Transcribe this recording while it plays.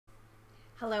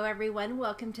Hello everyone,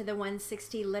 welcome to the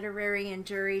 160 Literary and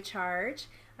Jury Charge.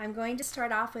 I'm going to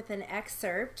start off with an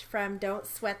excerpt from Don't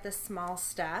Sweat the Small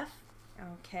Stuff.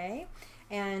 Okay,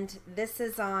 and this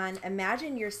is on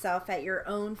Imagine Yourself at Your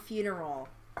Own Funeral.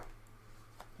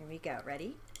 Here we go,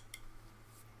 ready?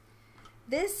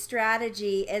 This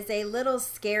strategy is a little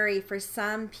scary for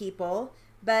some people,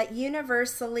 but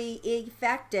universally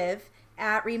effective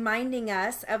at reminding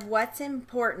us of what's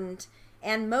important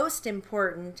and most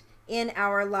important in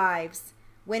our lives.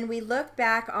 When we look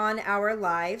back on our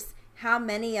lives, how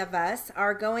many of us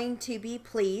are going to be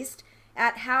pleased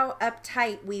at how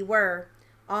uptight we were?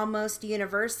 Almost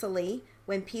universally,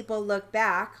 when people look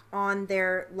back on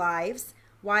their lives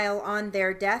while on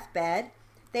their deathbed,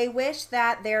 they wish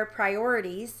that their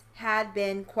priorities had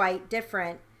been quite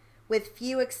different. With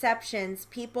few exceptions,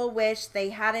 people wish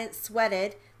they hadn't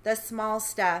sweated the small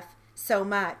stuff so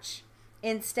much.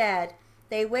 Instead,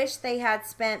 they wish they had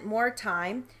spent more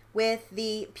time with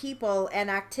the people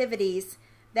and activities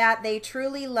that they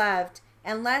truly loved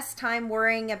and less time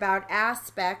worrying about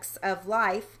aspects of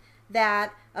life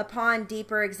that, upon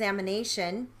deeper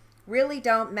examination, really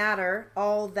don't matter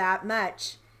all that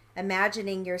much.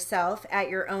 Imagining yourself at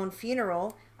your own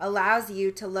funeral allows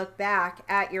you to look back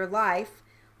at your life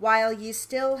while you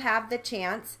still have the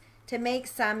chance to make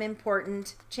some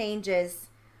important changes.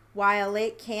 While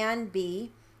it can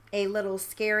be a little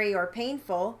scary or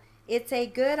painful, it's a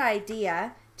good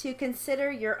idea to consider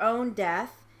your own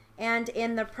death and,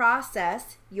 in the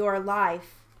process, your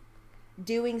life.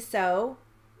 Doing so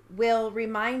will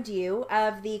remind you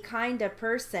of the kind of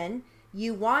person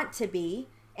you want to be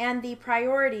and the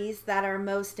priorities that are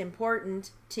most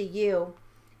important to you.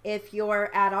 If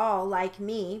you're at all like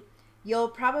me, you'll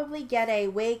probably get a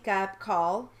wake-up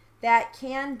call that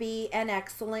can be an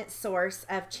excellent source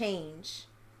of change.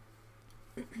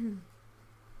 All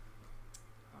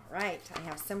right, I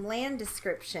have some land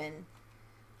description.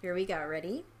 Here we go,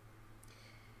 ready?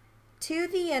 To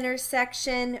the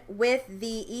intersection with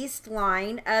the east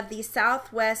line of the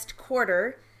southwest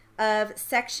quarter of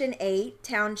Section 8,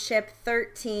 Township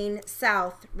 13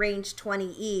 South, Range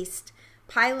 20 East,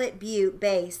 Pilot Butte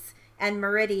Base, and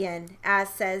Meridian, as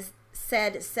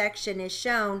said section is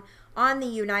shown on the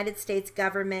United States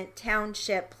government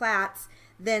township plats,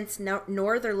 thence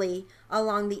northerly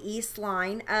along the east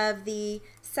line of the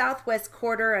southwest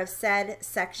quarter of said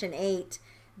Section 8,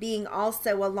 being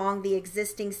also along the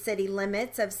existing city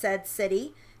limits of said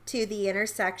city to the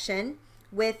intersection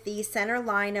with the center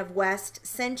line of West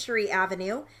Century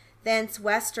Avenue, thence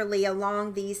westerly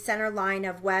along the center line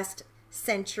of West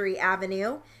Century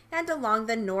Avenue, and along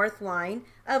the north line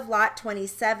of Lot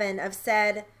 27 of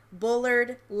said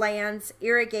Bullard Lands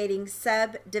Irrigating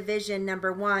Subdivision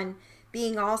Number 1,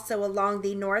 being also along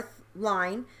the north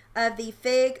line of the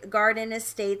Fig Garden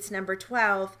Estates Number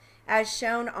 12, as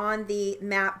shown on the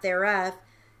map thereof,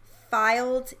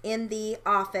 filed in the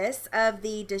office of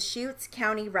the Deschutes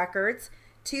County Records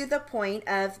to the point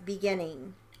of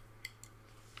beginning.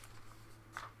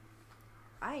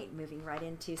 All right, moving right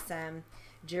into some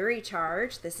jury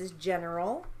charge. This is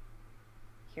general.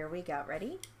 Here we go,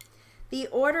 ready? The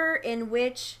order in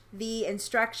which the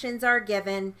instructions are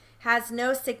given has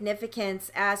no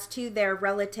significance as to their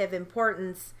relative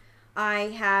importance.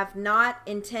 I have not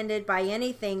intended by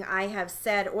anything I have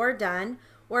said or done,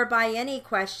 or by any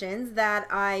questions that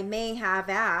I may have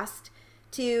asked,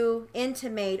 to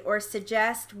intimate or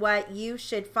suggest what you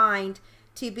should find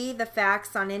to be the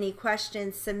facts on any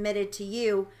questions submitted to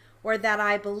you, or that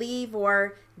I believe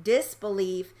or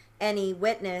disbelieve any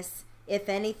witness. If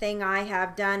anything I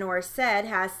have done or said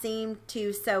has seemed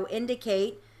to so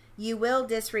indicate, you will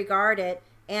disregard it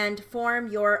and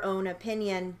form your own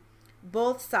opinion.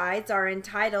 Both sides are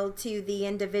entitled to the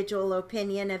individual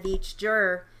opinion of each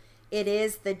juror. It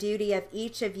is the duty of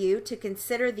each of you to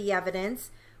consider the evidence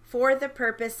for the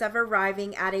purpose of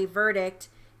arriving at a verdict,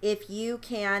 if you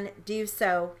can do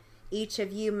so. Each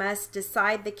of you must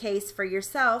decide the case for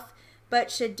yourself,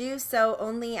 but should do so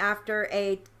only after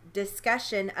a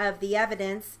discussion of the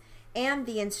evidence and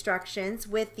the instructions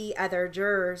with the other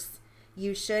jurors.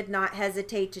 You should not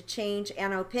hesitate to change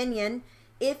an opinion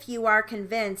if you are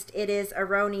convinced it is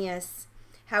erroneous.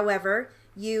 However,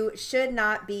 you should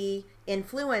not be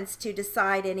influenced to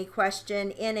decide any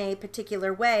question in a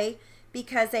particular way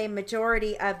because a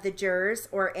majority of the jurors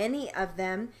or any of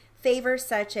them favor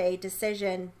such a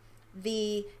decision.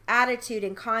 The attitude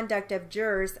and conduct of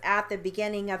jurors at the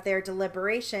beginning of their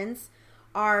deliberations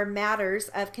are matters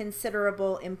of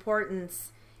considerable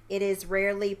importance. It is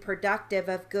rarely productive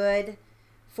of good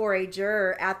for a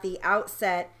juror at the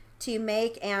outset to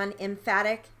make an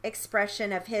emphatic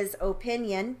expression of his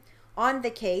opinion on the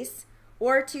case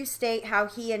or to state how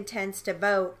he intends to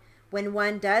vote. When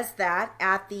one does that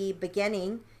at the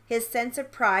beginning, his sense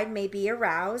of pride may be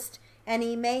aroused, and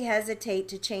he may hesitate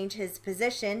to change his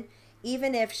position,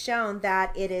 even if shown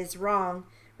that it is wrong.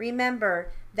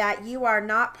 Remember that you are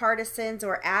not partisans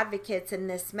or advocates in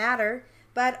this matter,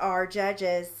 but are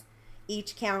judges.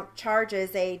 Each count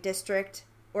charges a distinct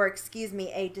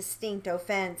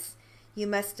offense. You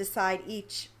must decide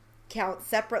each count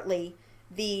separately.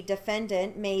 The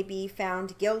defendant may be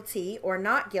found guilty or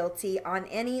not guilty on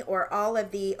any or all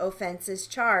of the offenses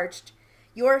charged.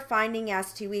 Your finding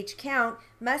as to each count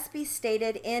must be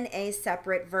stated in a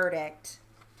separate verdict.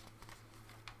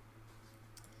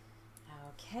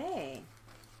 Okay.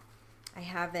 I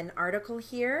have an article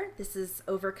here. This is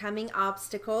Overcoming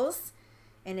Obstacles,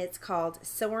 and it's called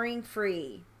Soaring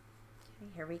Free.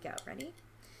 Okay, here we go. Ready?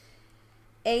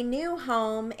 A new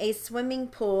home, a swimming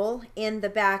pool in the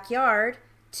backyard,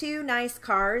 2 nice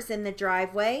cars in the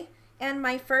driveway, and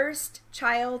my first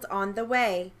child on the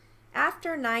way.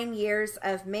 After 9 years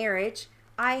of marriage,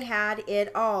 I had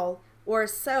it all, or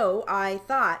so I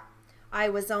thought. I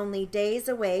was only days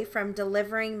away from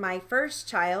delivering my first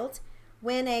child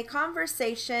when a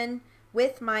conversation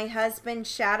with my husband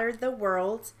shattered the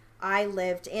world I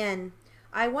lived in.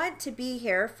 I want to be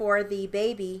here for the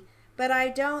baby, but I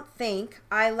don't think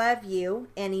I love you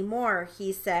anymore,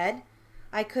 he said.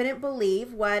 I couldn't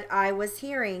believe what I was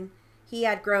hearing. He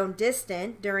had grown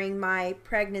distant during my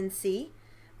pregnancy,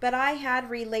 but I had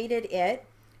related it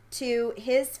to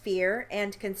his fear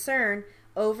and concern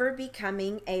over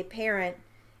becoming a parent.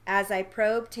 As I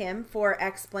probed him for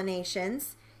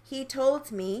explanations, he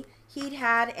told me he'd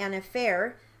had an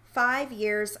affair 5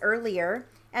 years earlier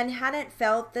and hadn't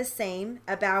felt the same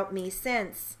about me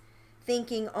since,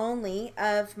 thinking only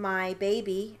of my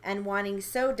baby and wanting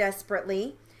so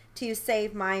desperately to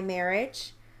save my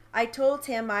marriage. I told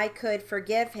him I could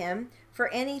forgive him for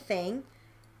anything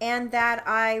and that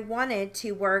I wanted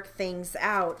to work things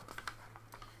out.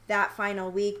 That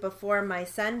final week before my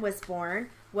son was born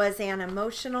was an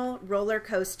emotional roller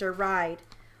coaster ride.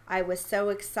 I was so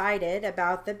excited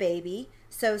about the baby,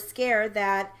 so scared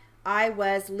that I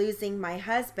was losing my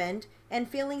husband, and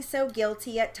feeling so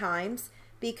guilty at times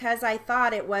because I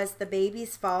thought it was the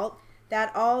baby's fault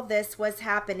that all this was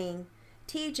happening.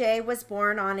 TJ was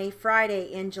born on a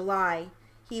Friday in July.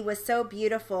 He was so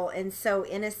beautiful and so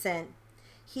innocent.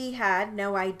 He had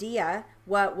no idea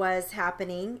what was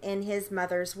happening in his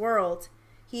mother's world.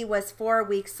 He was 4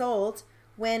 weeks old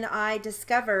when I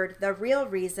discovered the real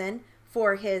reason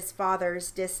for his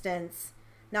father's distance.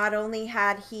 Not only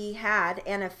had he had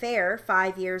an affair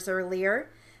 5 years earlier,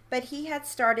 but he had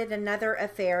started another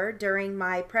affair during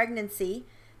my pregnancy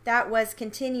that was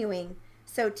continuing.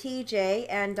 So TJ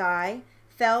and I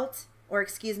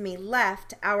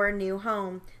left our new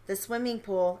home, the swimming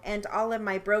pool, and all of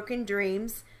my broken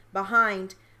dreams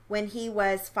behind when he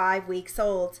was 5 weeks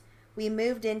old. We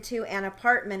moved into an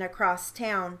apartment across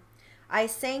town. I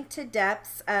sank to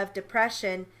depths of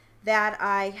depression that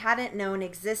I hadn't known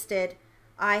existed.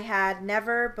 I had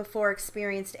never before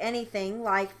experienced anything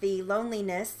like the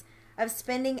loneliness of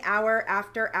spending hour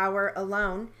after hour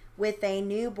alone with a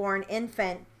newborn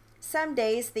infant. Some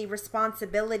days the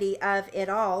responsibility of it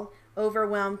all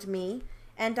overwhelmed me,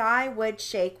 and I would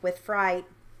shake with fright.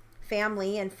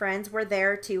 Family and friends were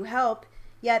there to help,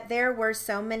 yet there were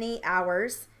so many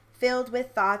hours filled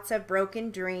with thoughts of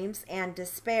broken dreams and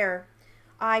despair.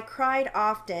 I cried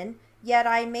often, yet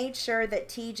I made sure that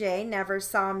TJ never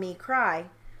saw me cry.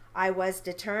 I was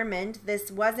determined this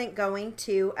wasn't going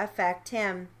to affect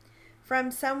him.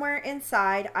 From somewhere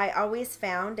inside, I always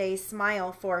found a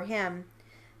smile for him.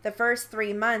 The first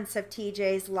 3 months of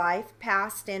TJ's life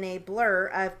passed in a blur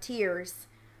of tears.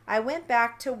 I went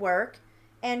back to work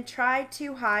and tried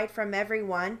to hide from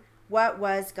everyone what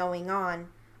was going on.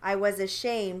 I was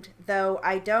ashamed, though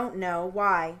I don't know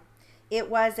why. It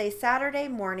was a Saturday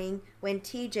morning when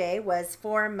TJ was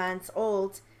 4 months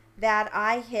old that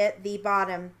I hit the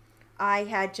bottom. I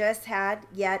had just had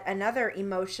yet another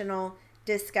emotional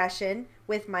discussion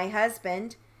with my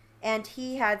husband, and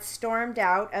he had stormed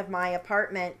out of my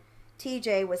apartment.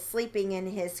 TJ was sleeping in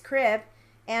his crib,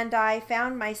 and I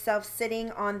found myself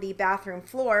sitting on the bathroom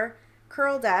floor,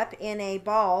 curled up in a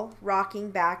ball,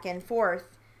 rocking back and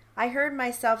forth. I heard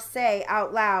myself say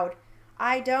out loud,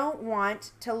 "I don't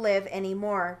want to live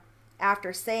anymore."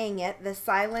 After saying it, the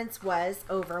silence was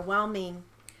overwhelming.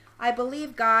 I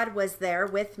believe God was there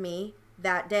with me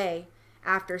that day.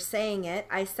 After saying it,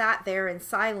 I sat there in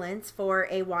silence for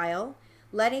a while,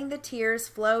 letting the tears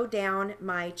flow down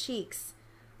my cheeks.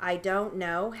 I don't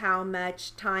know how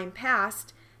much time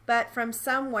passed, but from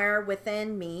somewhere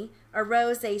within me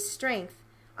arose a strength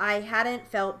I hadn't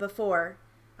felt before.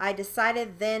 I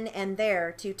decided then and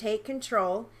there to take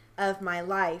control of my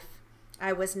life.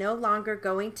 I was no longer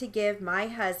going to give my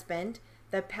husband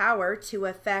the power to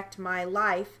affect my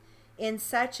life in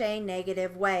such a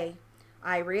negative way.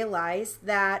 I realized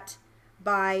that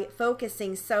by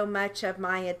focusing so much of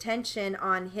my attention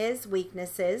on his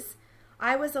weaknesses,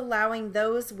 I was allowing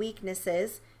those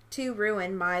weaknesses to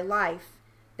ruin my life.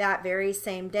 That very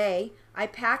same day, I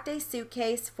packed a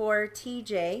suitcase for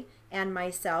TJ and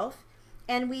myself,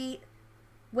 and we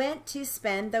went to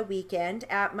spend the weekend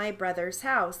at my brother's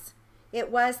house.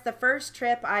 It was the first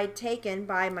trip I'd taken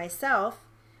by myself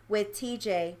with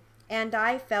TJ, and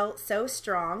I felt so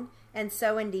strong and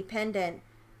so independent.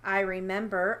 I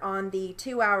remember on the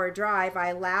 2-hour drive,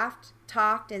 I laughed,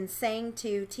 talked, and sang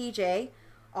to TJ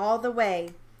all the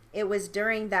way. It was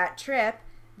during that trip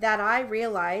that I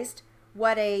realized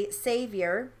what a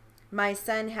savior my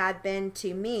son had been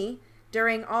to me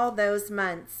during all those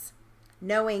months.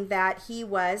 Knowing that he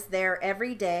was there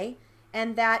every day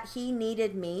and that he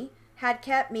needed me had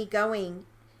kept me going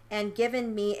and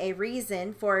given me a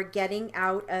reason for getting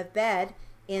out of bed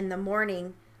in the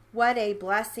morning. What a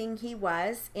blessing he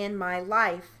was in my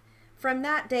life. From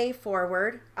that day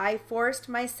forward, I forced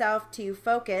myself to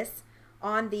focus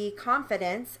on the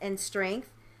confidence and strength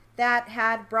that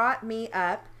had brought me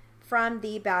up from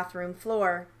the bathroom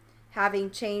floor.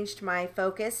 Having changed my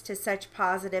focus to such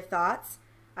positive thoughts,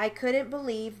 I couldn't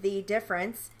believe the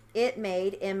difference it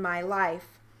made in my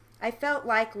life. I felt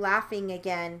like laughing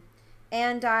again,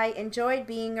 and I enjoyed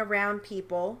being around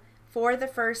people for the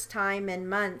first time in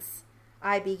months.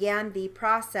 I began the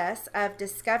process of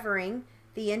discovering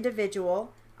the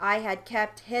individual I had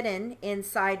kept hidden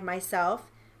inside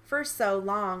myself for so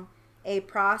long, a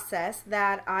process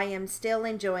that I am still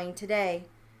enjoying today.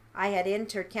 I had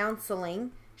entered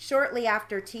counseling shortly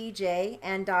after TJ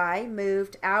and I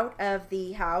moved out of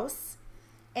the house,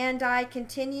 and I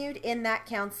continued in that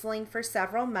counseling for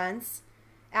several months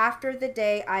after the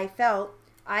day I felt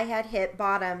I had hit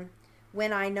bottom.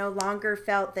 When I no longer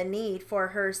felt the need for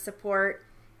her support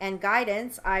and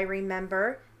guidance, I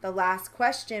remember the last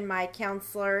question my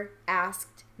counselor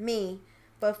asked me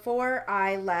before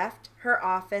I left her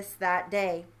office that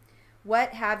day. "What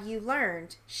have you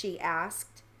learned?" she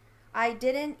asked. I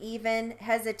didn't even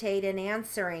hesitate in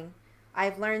answering.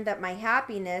 "I've learned that my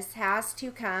happiness has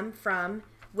to come from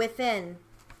within."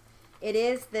 It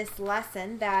is this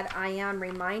lesson that I am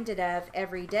reminded of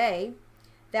every day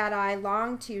that I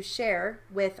long to share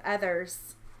with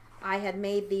others. I had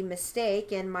made the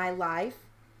mistake in my life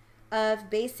of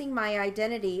basing my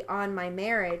identity on my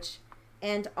marriage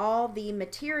and all the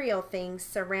material things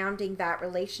surrounding that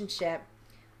relationship.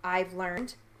 I've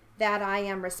learned that I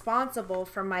am responsible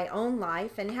for my own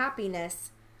life and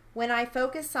happiness. When I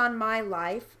focus on my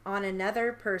life on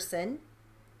another person,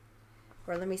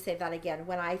 or let me say that again,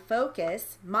 when I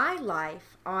focus my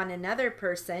life on another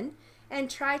person and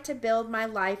try to build my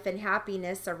life and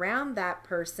happiness around that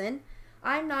person,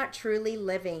 I'm not truly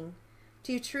living.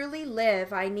 To truly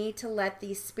live, I need to let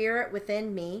the spirit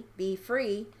within me be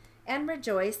free and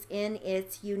rejoice in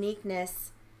its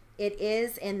uniqueness. It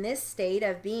is in this state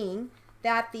of being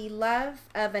that the love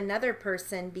of another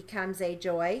person becomes a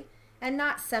joy and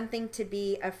not something to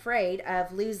be afraid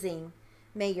of losing.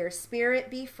 May your spirit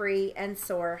be free and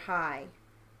soar high.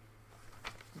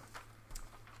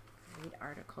 Great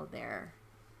article there.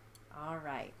 All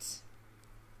right.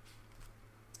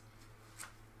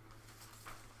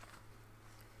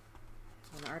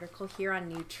 An article here on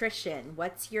nutrition.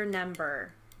 What's your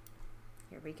number?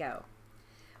 Here we go.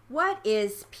 What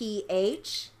is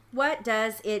pH? What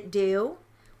does it do?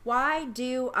 Why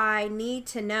do I need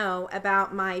to know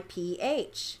about my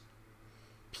pH?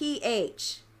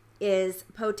 pH is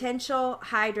potential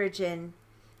hydrogen.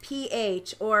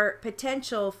 pH, or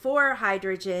potential for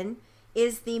hydrogen,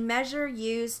 is the measure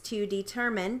used to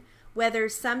determine whether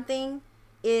something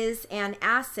is an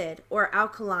acid or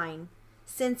alkaline.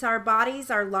 Since our bodies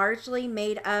are largely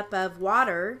made up of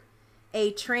water,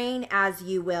 a train, as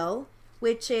you will,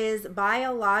 which is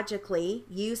biologically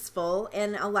useful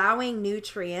in allowing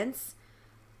nutrients,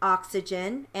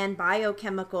 oxygen, and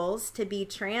biochemicals to be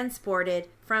transported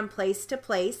from place to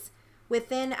place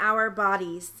within our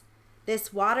bodies.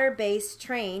 This water-based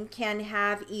train can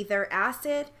have either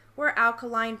acid or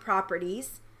alkaline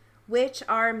properties, which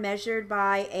are measured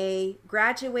by a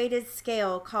graduated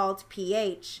scale called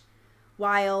pH.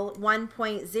 While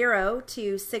 1.0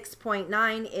 to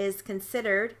 6.9 is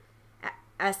considered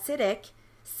acidic,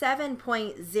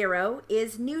 7.0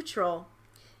 is neutral,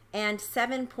 and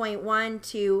 7.1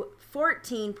 to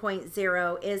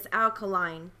 14.0 is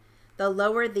alkaline. The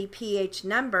lower the pH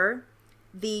number,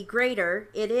 the greater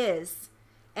it is.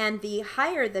 And the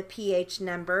higher the pH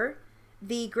number,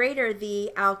 the greater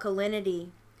the alkalinity.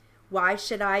 Why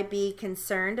should I be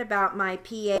concerned about my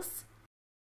pH?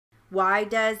 Why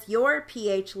does your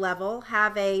pH level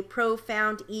have a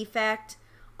profound effect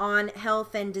on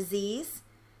health and disease?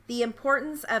 The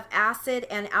importance of acid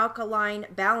and alkaline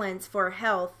balance for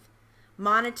health,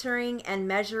 monitoring and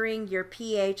measuring your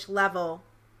pH level.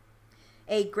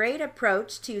 A great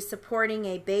approach to supporting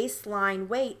a baseline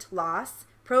weight loss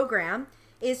program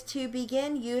is to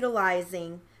begin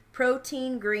utilizing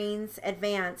Protein Greens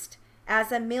Advanced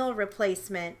as a meal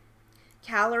replacement,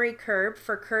 Calorie Curb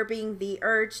for curbing the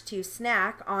urge to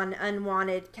snack on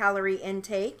unwanted calorie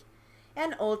intake,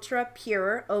 and Ultra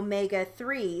Pure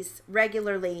Omega-3s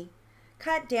regularly.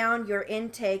 Cut down your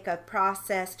intake of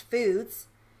processed foods,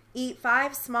 eat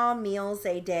 5 small meals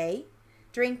a day,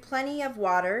 drink plenty of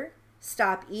water,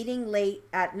 stop eating late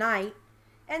at night,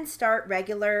 and start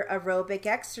regular aerobic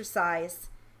exercise,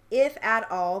 if at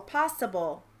all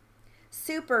possible.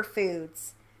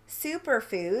 Superfoods.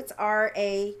 Superfoods are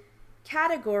a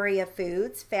category of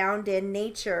foods found in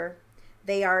nature.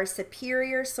 They are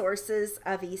superior sources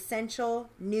of essential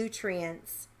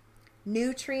nutrients.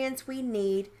 Nutrients we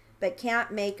need but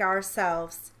can't make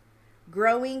ourselves.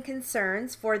 Growing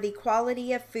concerns for the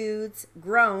quality of foods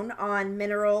grown on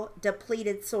mineral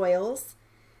depleted soils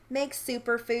make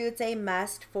superfoods a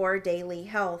must for daily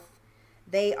health.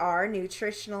 They are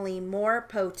nutritionally more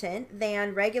potent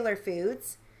than regular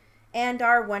foods and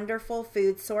are wonderful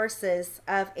food sources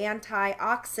of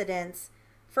antioxidants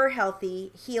for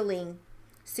healthy healing.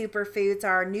 Superfoods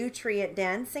are nutrient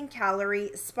dense and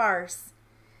calorie sparse.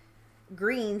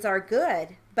 Greens are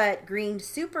good, but green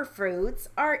superfoods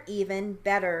are even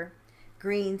better.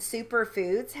 Green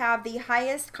superfoods have the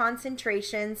highest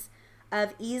concentrations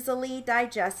of easily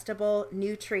digestible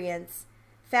nutrients,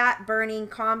 fat-burning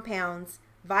compounds,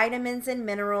 vitamins and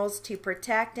minerals to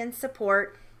protect and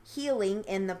support healing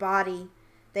in the body.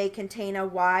 They contain a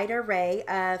wide array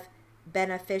of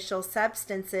beneficial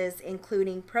substances,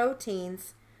 including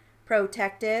proteins,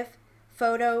 protective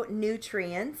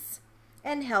phytonutrients,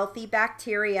 and healthy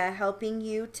bacteria, helping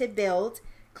you to build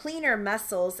cleaner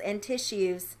muscles and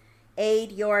tissues,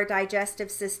 aid your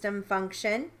digestive system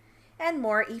function, and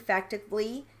more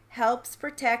effectively helps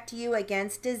protect you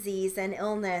against disease and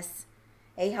illness.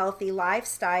 A healthy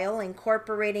lifestyle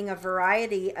incorporating a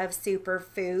variety of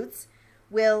superfoods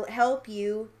will help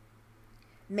you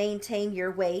maintain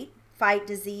your weight, fight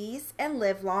disease, and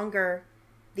live longer.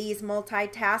 These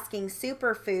multitasking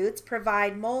superfoods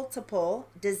provide multiple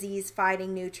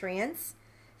disease-fighting nutrients,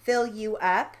 fill you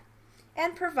up,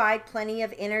 and provide plenty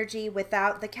of energy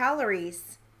without the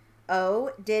calories.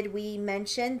 Oh, did we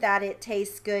mention that it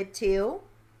tastes good too?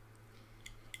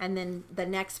 And then the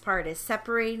next part is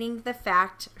separating the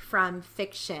fact from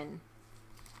fiction.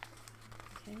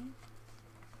 Okay.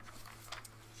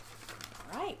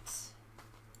 All right.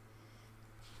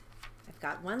 I've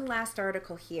got one last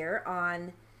article here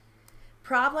on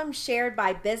problems shared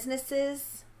by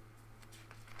businesses.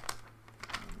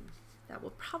 That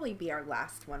will probably be our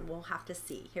last one. We'll have to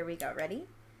see. Here we go. Ready?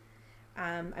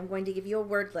 I'm going to give you a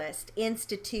word list.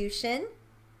 Institution,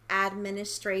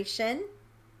 administration,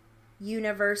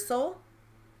 universal,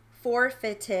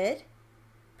 forfeited,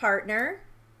 partner,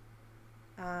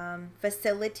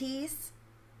 facilities,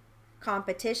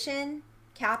 competition,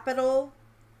 capital,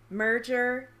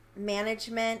 merger,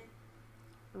 management,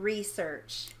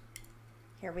 research.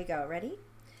 Here we go. Ready?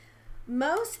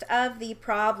 Most of the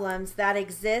problems that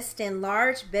exist in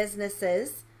large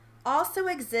businesses also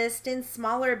exist in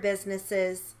smaller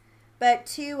businesses, but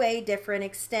to a different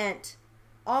extent.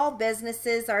 All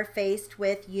businesses are faced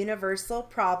with universal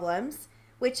problems,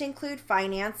 which include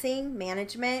financing,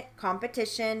 management,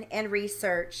 competition, and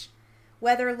research.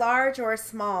 Whether large or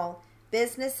small,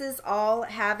 businesses all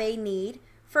have a need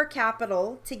for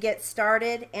capital to get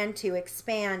started and to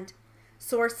expand.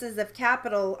 Sources of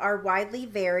capital are widely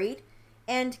varied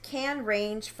and can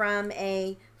range from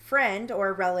a friend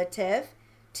or relative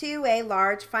to a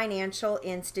large financial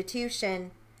institution.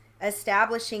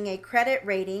 Establishing a credit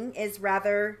rating is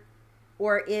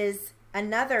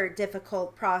another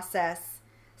difficult process.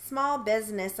 Small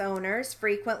business owners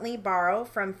frequently borrow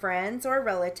from friends or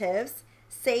relatives,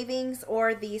 savings,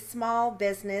 or the Small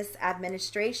Business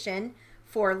Administration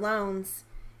for loans.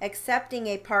 Accepting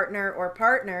a partner or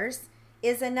partners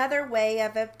is another way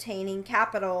of obtaining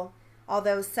capital,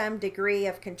 although some degree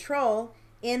of control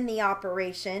in the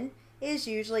operation is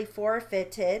usually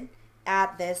forfeited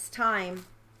at this time.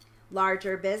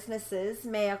 Larger businesses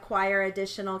may acquire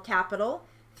additional capital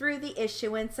through the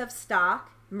issuance of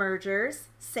stock, mergers,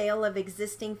 sale of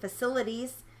existing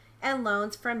facilities, and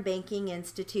loans from banking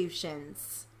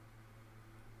institutions.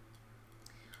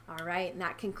 All right, and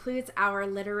that concludes our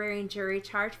literary and jury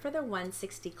charge for the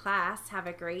 160 class. Have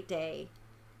a great day.